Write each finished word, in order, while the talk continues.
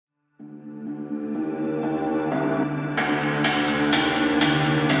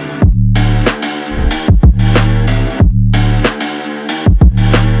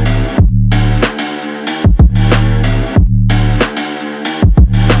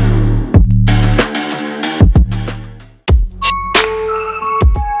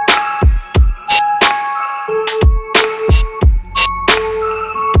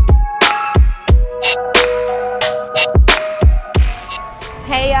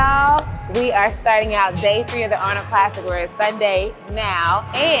y'all. We are starting out day 3 of the Arnold Classic. We're at Sunday now,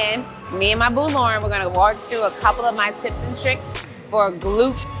 and me and my boo Lauren, we're gonna walk through a couple of my tips and tricks for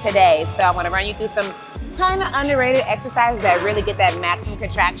glutes today. So I'm gonna run you through some kind of underrated exercises that really get that maximum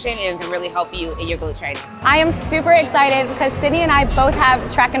contraction and can really help you in your glute training. I am super excited because Cydney and I both have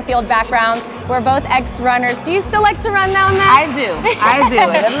track and field backgrounds. We're both ex-runners. Do you still like to run now and then? I do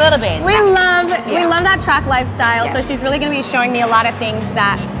a little bit. We love that track lifestyle. Yeah. So she's really going to be showing me a lot of things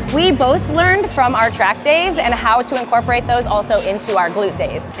that we both learned from our track days and how to incorporate those also into our glute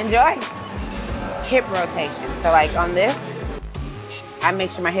days. Enjoy. Hip rotation. So like on this, I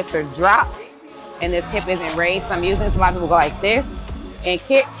make sure my hips are dropped and this hip isn't raised. So I'm using this. A lot of people go like this and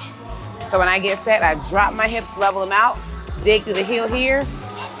kick. So when I get set, I drop my hips, level them out, dig through the heel here,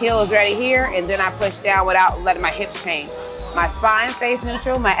 heel is ready here, and then I push down without letting my hips change. My spine stays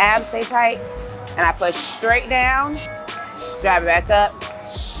neutral, my abs stay tight, and I push straight down, drive it back up,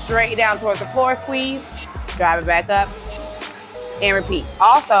 straight down towards the floor, squeeze, drive it back up, and repeat.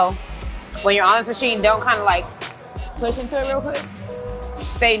 Also, when you're on this machine, don't kind of like push into it real quick.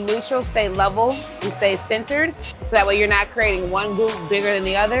 Stay neutral, stay level, and stay centered. So that way you're not creating one glute bigger than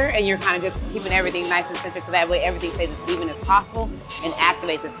the other, and you're kind of just keeping everything nice and centered so that way everything stays as even as possible and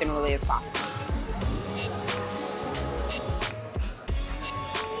activates as similarly as possible.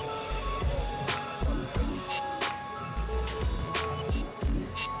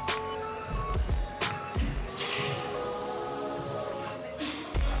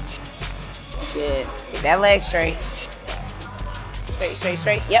 Good. Get that leg straight. Straight, straight,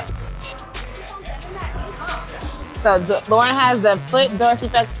 straight. Yep. So Lauren has the foot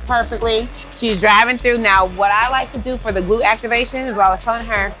dorsiflex perfectly. She's driving through. Now, what I like to do for the glute activation, is what I was telling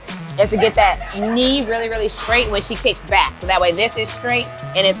her, is to get that knee really, really straight when she kicks back. So that way this is straight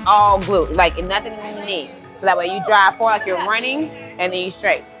and it's all glute, like nothing in the knee. So that way you drive forward like you're running and then you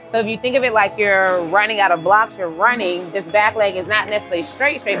straight. So if you think of it like you're running out of blocks, you're running, this back leg is not necessarily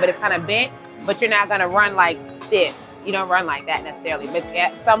straight, but it's kind of bent, but you're not gonna run like this. You don't run like that necessarily, but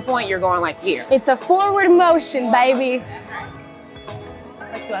at some point you're going like here. It's a forward motion, baby.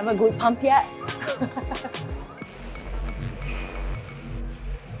 Like, do I have a glute pump yet?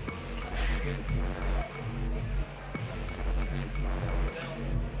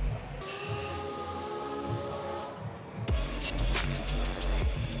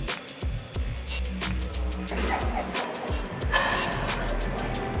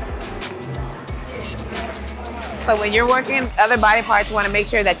 So when you're working other body parts, you want to make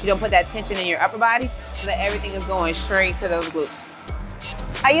sure that you don't put that tension in your upper body so that everything is going straight to those glutes.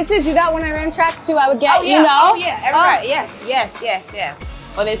 I used to do that when I ran track too. I would get, you know? Oh yeah, everybody, yes.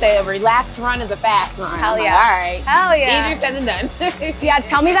 Well, they say a relaxed run is a fast run. Hell yeah. Like, all right. Hell yeah. Easier said than done. Yeah,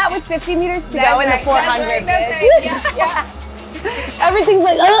 tell me that with 50 meters to go in the 400. That's right. Yeah. Everything's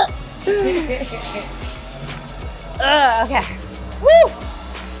like, okay. Woo!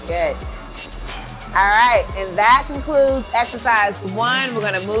 Good. All right, and that concludes exercise 1. We're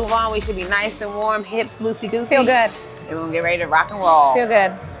gonna move on. We should be nice and warm, hips loosey-goosey. Feel good. And we're gonna get ready to rock and roll. Feel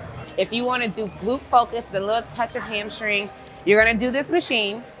good. If you wanna do glute focus with a little touch of hamstring, you're gonna do this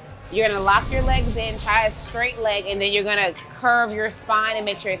machine. You're gonna lock your legs in, try a straight leg, and then you're gonna curve your spine and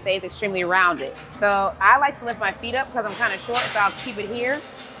make sure it stays extremely rounded. So I like to lift my feet up because I'm kind of short, so I'll keep it here.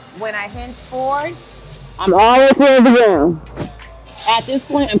 When I hinge forward, I'm always towards the ground. At this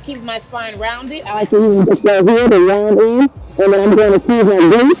point, I'm keeping my spine rounded. I like to use this right here to round in, and then I'm going to squeeze my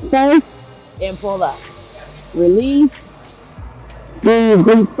glutes first and pull up. Release. Squeeze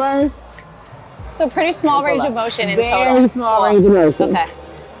glutes first. So pretty small range of motion in total. Very small range of motion. Okay.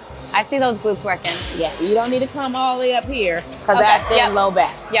 I see those glutes working. Yeah, you don't need to come all the way up here because that's thin low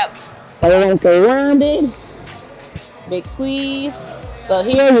back. Yep. So we're going to stay rounded. Big squeeze. So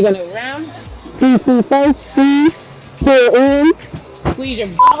here you're going to round. Squeeze first, squeeze, pull in. Squeeze your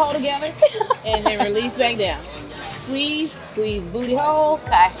butthole together and then release back down. Squeeze, squeeze booty hole,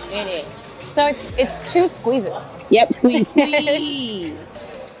 and in. So it's 2 squeezes. Yep, squeeze, squeeze.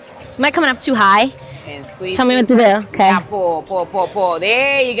 Am I coming up too high? And squeeze. Tell me what to do. Okay. Now pull, pull, pull, pull.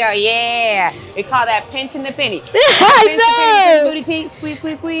 There you go. Yeah. We call that pinching the penny. I know. Booty cheek, squeeze,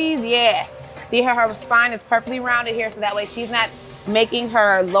 squeeze, squeeze. Yeah. See her spine is perfectly rounded here, so that way she's not making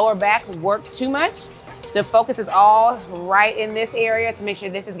her lower back work too much. The focus is all right in this area to make sure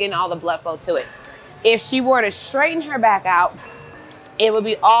this is getting all the blood flow to it. If she were to straighten her back out, it would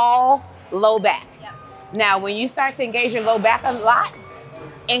be all low back. Yep. Now, when you start to engage your low back a lot,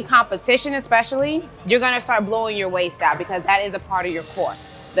 in competition especially, you're gonna start blowing your waist out because that is a part of your core.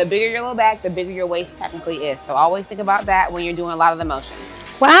 The bigger your low back, the bigger your waist technically is. So always think about that when you're doing a lot of the motion.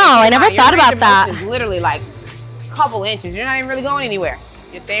 Wow, I never thought about that. It's literally like a couple inches. You're not even really going anywhere.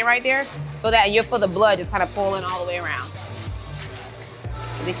 Just staying right there so that you'll feel the blood just kind of pulling all the way around.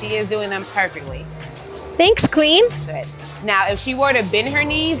 And she is doing them perfectly. Thanks, Queen. Good. Now, if she were to bend her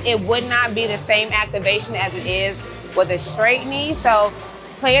knees, it would not be the same activation as it is with a straight knee. So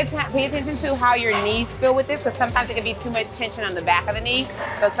pay attention to how your knees feel with this, because sometimes it can be too much tension on the back of the knee.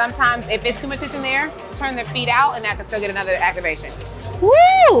 So sometimes if it's too much tension there, turn the feet out and that can still get another activation.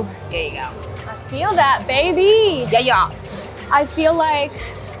 Woo! There you go. I feel that, baby. Yeah, y'all. I feel like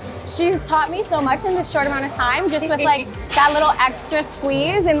she's taught me so much in this short amount of time, just with like that little extra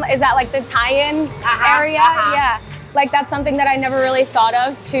squeeze. And is that like the tie-in area? Yeah. Like that's something that I never really thought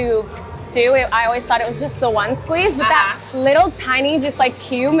of to do. I always thought it was just the one squeeze, but that little tiny just like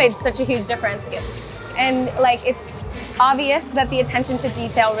cue made such a huge difference. And like it's obvious that the attention to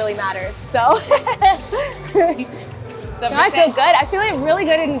detail really matters. So no, I feel good. I feel like really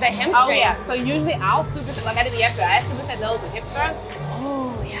good in the hamstrings. Oh yeah. So usually I'll superset, like I did yesterday, I superset those with hip thrusts.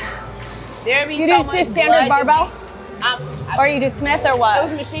 Oh yeah. There be You so just much do standard barbell? Or Or you do Smith or what? it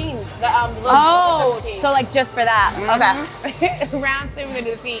was a machine. The little oh, so like just for that. Okay. Round two, we're gonna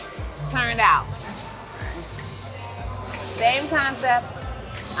do the feet turned out. Same concept.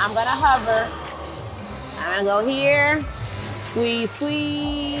 I'm gonna hover. I'm gonna go here. Squeeze,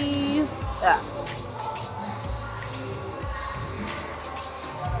 squeeze. Up.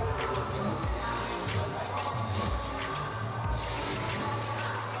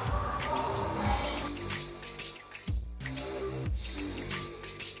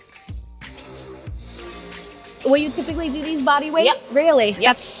 Will you typically do these body weight? Yep. Really? Yep.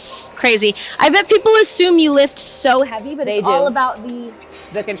 That's crazy. I bet people assume you lift so heavy, but it's all about the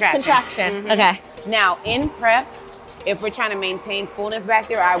contraction. Okay. Now, in prep, if we're trying to maintain fullness back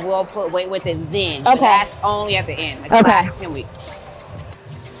there, I will put weight with it then. But that's only at the end, like the last 10 weeks.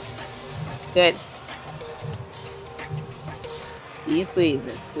 Good. Keep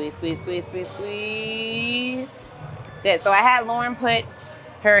squeezing. Squeeze, squeeze, squeeze, squeeze, squeeze. Good. So I had Lauren put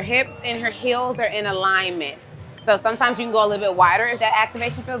her hips and her heels are in alignment. So sometimes you can go a little bit wider if that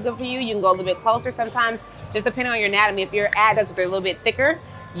activation feels good for you. You can go a little bit closer. Sometimes, just depending on your anatomy, if your adductors are a little bit thicker,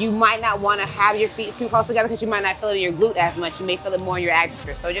 you might not want to have your feet too close together because you might not feel it in your glute as much. You may feel it more in your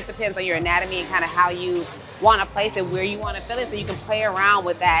adductors. So it just depends on your anatomy and kind of how you want to place it, where you want to feel it, so you can play around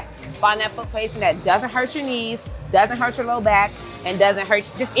with that. Find that foot placement that doesn't hurt your knees, doesn't hurt your low back, and doesn't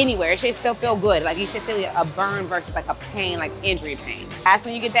hurt just anywhere. It should still feel good. Like you should feel a burn versus like a pain, like injury pain. That's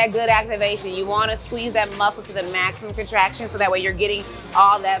when you get that good activation. You want to squeeze that muscle to the maximum contraction so that way you're getting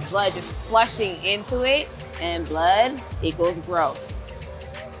all that blood just flushing into it, and blood equals growth.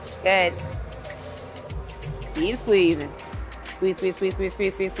 Good. Keep squeezing. Squeeze, squeeze, squeeze, squeeze,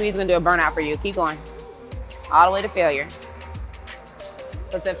 squeeze, squeeze, squeeze. We're gonna do a burnout for you. Keep going. All the way to failure.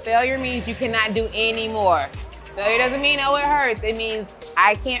 But the failure means you cannot do any more. Failure doesn't mean, oh, it hurts. It means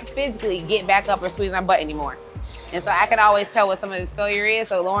I can't physically get back up or squeeze my butt anymore. And so I can always tell what some of this failure is.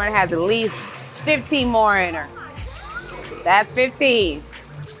 So Lauren has at least 15 more in her. That's 15.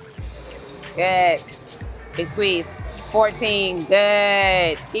 Good. Big squeeze. 14.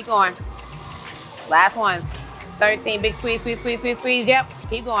 Good. Keep going. Last one. 13. Big squeeze, squeeze, squeeze, squeeze, squeeze. Yep.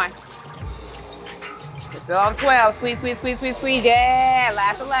 Keep going. Still on 12. Squeeze, squeeze, squeeze, squeeze, squeeze. Yeah.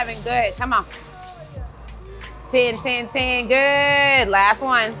 Last 11. Good. Come on. 10, 10, 10. Good. Last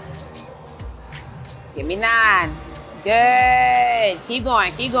one. Give me 9. Good. Keep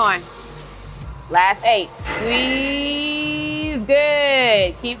going. Keep going. Last 8. Squeeze.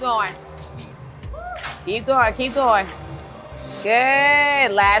 Good. Keep going. Keep going. Keep going.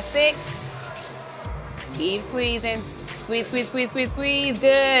 Good. Last 6. Keep squeezing. Squeeze, squeeze, squeeze, squeeze, squeeze.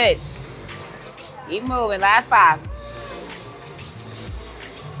 Good. Keep moving. Last 5.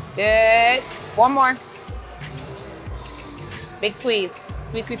 Good. One more. Big squeeze.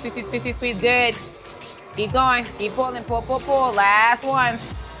 Squeeze, squeeze, squeeze, squeeze, squeeze, squeeze. Good. Keep going. Keep pulling. Pull, pull, pull. Last one.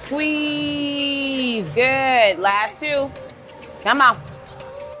 Squeeze. Good. Last 2. Come on.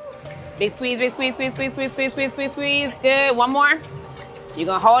 Big squeeze, big squeeze, squeeze, squeeze, squeeze, squeeze, squeeze, squeeze, squeeze. Good. One more. You're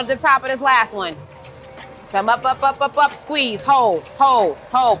going to hold at the top of this last one. Come up, up, up, up, up. Squeeze. Hold, hold,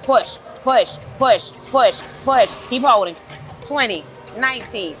 hold. Push, push, push, push, push. Keep holding. 20,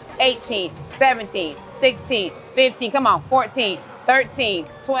 19, 18, 17, 16, 15. Come on. 14, 13,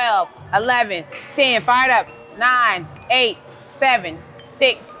 12, 11, 10. Fire it up. 9, 8, 7,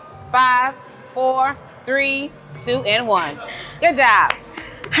 6, 5, 4, 3, 2, and 1. Good job.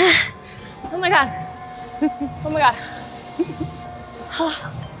 Oh my God. Oh my God.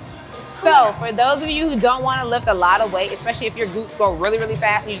 So for those of you who don't want to lift a lot of weight, especially if your glutes go really, really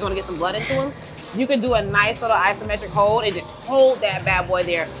fast and you just want to get some blood into them, you can do a nice little isometric hold and just hold that bad boy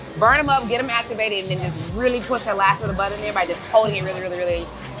there. Burn them up, get them activated, and then just really push that last little butt in there by just holding it really, really, really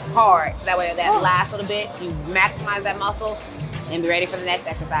hard. So that way that last little bit, you maximize that muscle and be ready for the next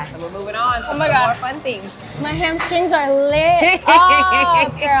exercise. So we're moving on to more fun things. My hamstrings are lit.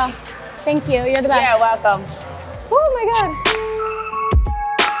 Oh, girl. Thank you. You're the best. You're welcome. Oh my God.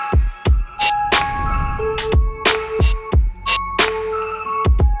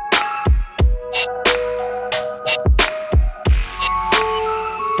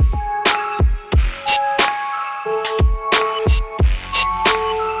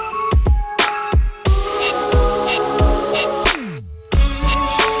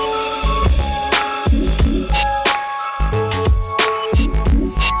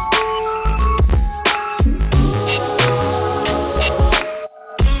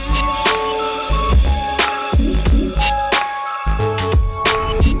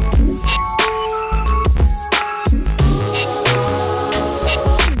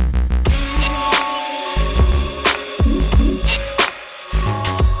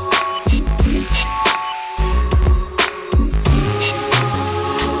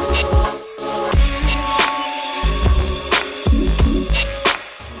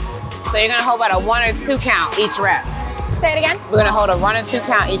 So you're gonna hold about a 1 or 2 count each rep. Say it again. We're gonna hold a 1 or 2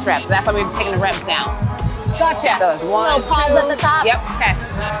 count each rep. So that's why we're taking the reps down. Gotcha. So it's 1, little pause 2. at the top. Yep. Okay.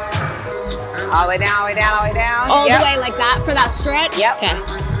 All the way down, all the way down, all the way down. All the way like that for that stretch? Yep. Okay.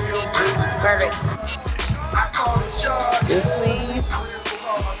 Perfect. Good squeeze.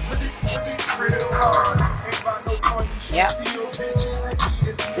 Yep.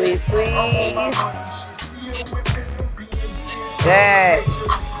 Squeeze, squeeze. Good.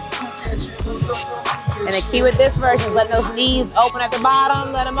 And the key with this version is letting those knees open at the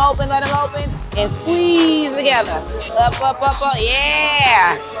bottom. Let them open, and squeeze together. Up, up, up, up.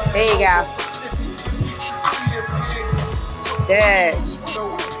 Yeah. There you go. Good.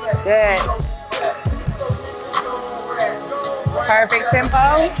 Good. Perfect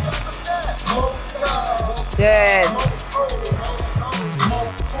tempo. Good.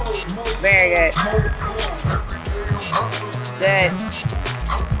 Very good. Good.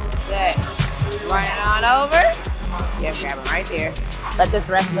 Good. Run it on over. Yeah, grab them right there. Let this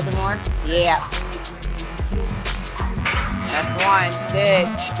rest a little bit more. Yeah. That's 1. Good.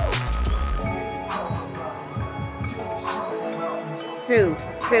 2.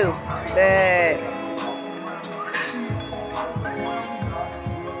 2. Good.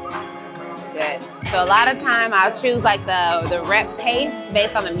 Good. So a lot of time I'll choose like the rep pace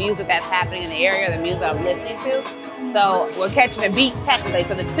based on the music that's happening in the area, or the music I'm listening to. So we're catching a beat technically.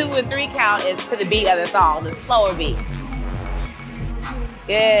 So the 2 and 3 count is to the beat of the song, the slower beat.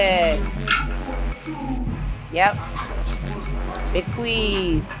 Good. Yep. Big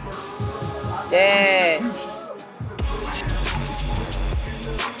squeeze. Good.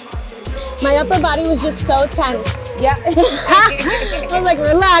 My upper body was just so tense. Yep. I was like,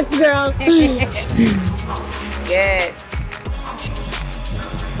 relax, girl. Good.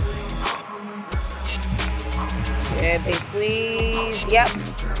 Good, big squeeze. Yep.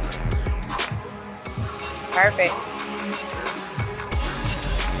 Perfect.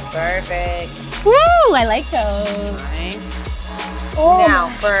 Perfect. Woo, I like those. Right. Oh. Now,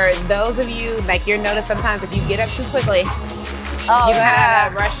 for those of you, like you'll notice sometimes if you get up too quickly, Oh, you yeah.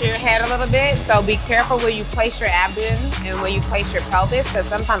 kind of rush your head a little bit. So be careful where you place your abdomen and where you place your pelvis. Because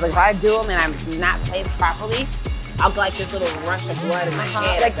sometimes like, if I do them and I'm not placed properly, I'll get like this little rush of blood in my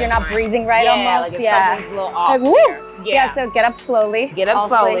head. Like you're not breathing right almost. Like Yeah. something's a little off. Like, woo. There. Yeah, so get up slowly. Get up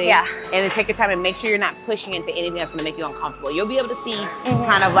slowly. Yeah. And then take your time and make sure you're not pushing into anything that's gonna make you uncomfortable. You'll be able to see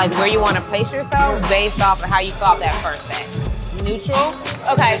kind of like where you want to place yourself based off of how you felt that first set. Neutral.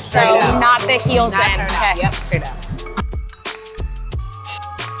 Okay, so not the heels Not in. turn Okay. out. Yep, straight up.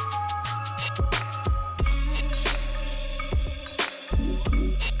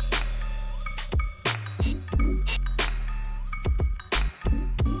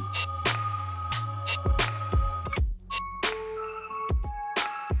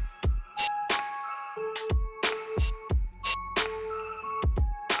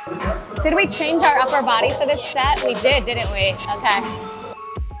 Did we change our upper body for this set? We did, didn't we? Okay.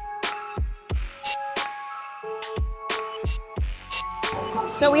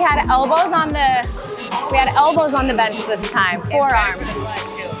 So we had elbows on the bench this time. Forearms.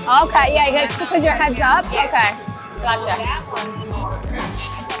 Okay, yeah, you guys put your heads up. Okay, gotcha.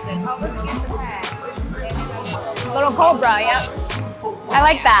 Little cobra, yep. I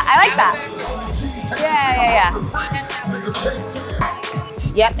like that. I like that. Yeah.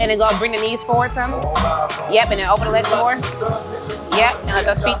 Yep, and then go bring the knees forward some. Yep, and then open the legs more. Yep, and let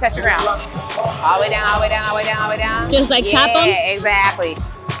those feet touch the ground. All the way down, all the way down, all the way down, all the way down. Just like tap them? Yeah, exactly.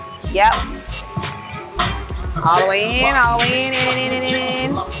 Yep. All the way in, all the way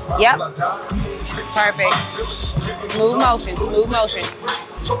in. Yep. Perfect. Smooth motion, smooth motion.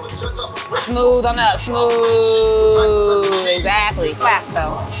 Smooth on up, smooth. Exactly. Fast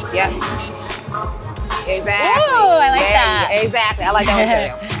though. Yep. Exactly. Ooh, I like that. Exactly. I like that one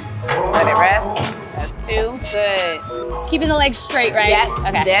too. Let it rest. That's 2. Good. Keeping the legs straight, right? Yep.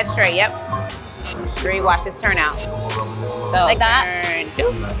 Okay. Dead straight. Yep. Straight. Watch this turn out. So like that?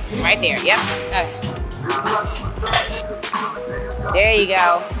 Turn. Right there. Yep. Okay. There you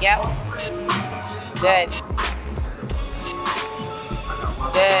go. Yep. Good.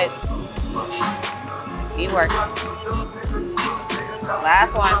 Good. Keep working.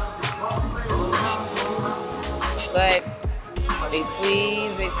 Last one. Good. Big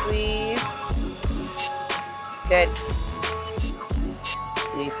squeeze, big squeeze. Good.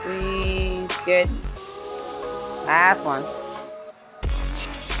 Big squeeze, good. Last one.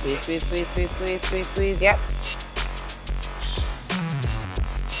 Squeeze, squeeze, squeeze, squeeze, squeeze, squeeze, squeeze. Yep.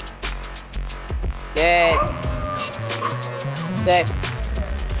 Good. Good.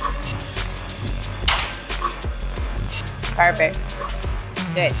 Perfect.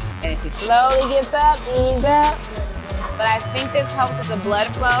 Good. And she slowly gets up, ease up. But I think this helps with the blood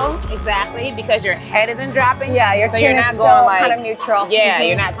flow, exactly, because your head isn't dropping. Yeah, your chin is still kind of neutral. Yeah,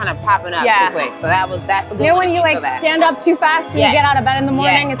 you're not kind of popping up too quick. So that's a good one. You know when you like stand up too fast when you get out of bed in the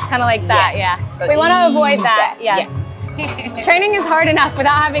morning, it's kind of like that, So we want to avoid that, yes. Training is hard enough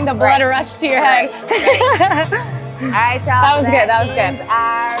without having the blood rush to your head. All right, y'all. That was good, that was good.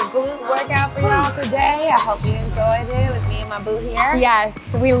 Our glute workout for y'all today. I hope you enjoyed it with me and my boo here. Yes,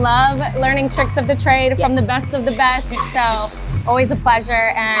 we love learning tricks of the trade from the best of the best. So always a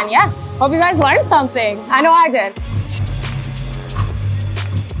pleasure. And yes, hope you guys learned something. I know I did.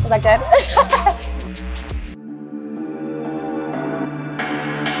 Was that good?